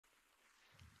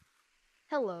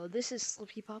Hello, this is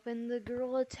Slippy Pop, and the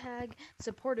Gorilla Tag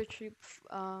Supporter Troop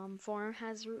forum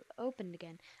has opened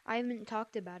again. I haven't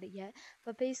talked about it yet,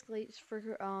 but basically it's for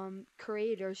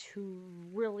creators who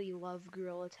really love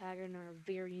Gorilla Tag and are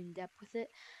very in depth with it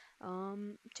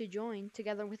to join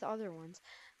together with other ones.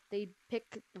 They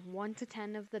pick 1 to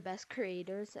 10 of the best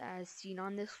creators as seen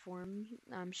on this forum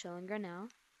I'm showing right now.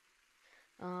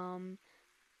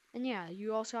 And yeah,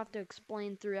 you also have to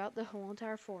explain throughout the whole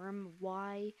entire forum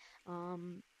why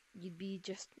you'd be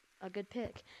just a good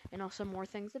pick, and also more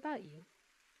things about you.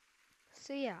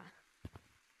 So yeah,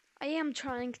 I am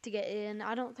trying to get in.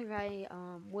 I don't think I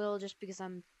will, just because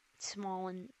I'm small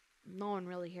and no one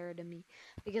really heard of me.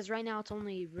 Because right now it's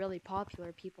only really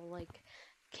popular people like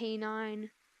K9,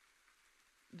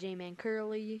 J-Man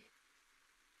Curly,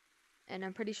 and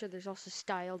I'm pretty sure there's also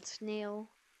Styled Snail.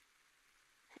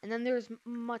 And then there's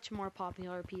much more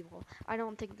popular people. I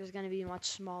don't think there's going to be much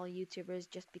small YouTubers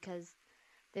just because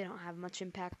they don't have much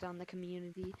impact on the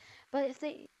community. But if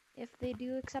they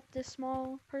do accept this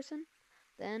small person,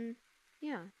 then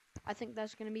yeah, I think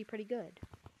that's going to be pretty good.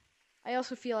 I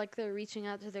also feel like they're reaching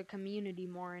out to their community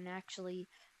more and actually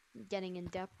getting in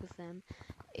depth with them,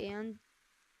 and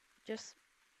just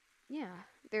yeah,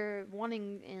 they're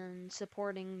wanting and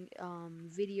supporting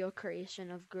video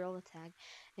creation of Gorilla Tag,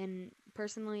 and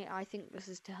personally, I think this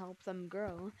is to help them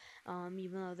grow,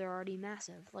 even though they're already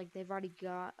massive. Like, they've already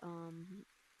got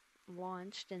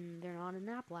launched, and they're not an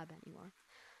app lab anymore.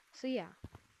 So yeah,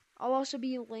 I'll also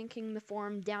be linking the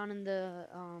forum down in the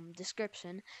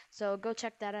description, so go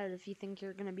check that out if you think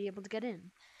you're gonna be able to get in.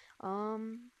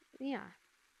 Yeah.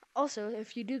 Also,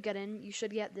 if you do get in, you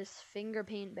should get this finger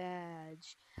paint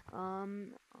badge.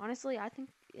 Honestly, I think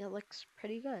it looks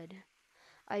pretty good.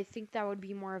 I think that would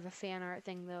be more of a fan art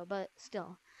thing, though, but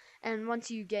still. And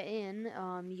once you get in,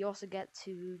 you also get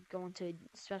to go into a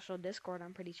special Discord,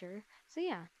 I'm pretty sure. So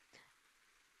yeah,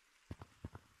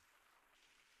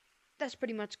 that's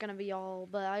pretty much gonna be all,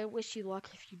 but I wish you luck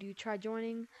if you do try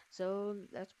joining. So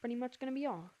that's pretty much gonna be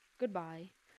all.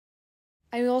 Goodbye.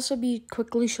 I will also be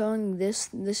quickly showing this.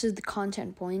 This is the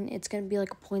content point. It's going to be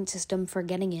like a point system for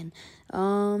getting in.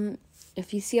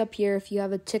 If you see up here, if you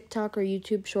have a TikTok or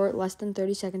YouTube short less than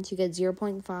 30 seconds, you get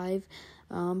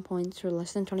 0.5 points for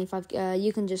less than 25.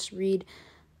 You can just read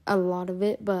a lot of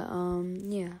it, but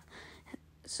yeah.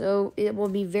 So it will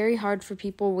be very hard for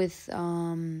people with,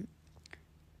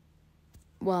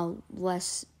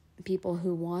 less people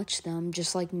who watch them,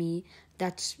 just like me.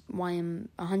 That's why I'm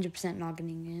 100% not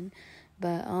getting in.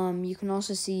 But you can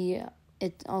also see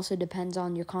it also depends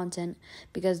on your content,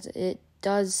 because it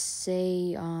does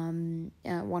say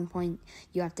at one point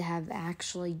you have to have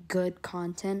actually good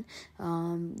content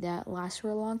that lasts for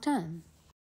a long time.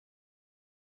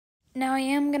 Now, I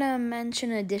am going to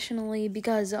mention additionally,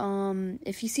 because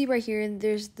if you see right here,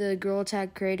 there's the Gorilla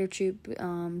Tag Creator Troop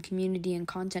community and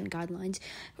content guidelines.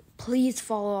 Please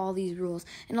follow all these rules.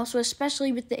 And also,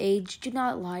 especially with the age, do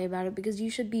not lie about it, because you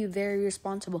should be very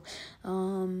responsible.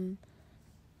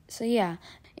 So yeah,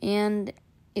 and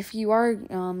if you are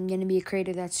going to be a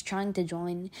creator that's trying to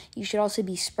join, you should also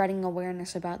be spreading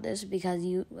awareness about this, because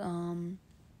you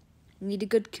need a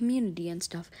good community and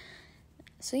stuff.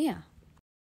 So yeah.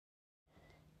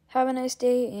 Have a nice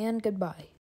day, and goodbye.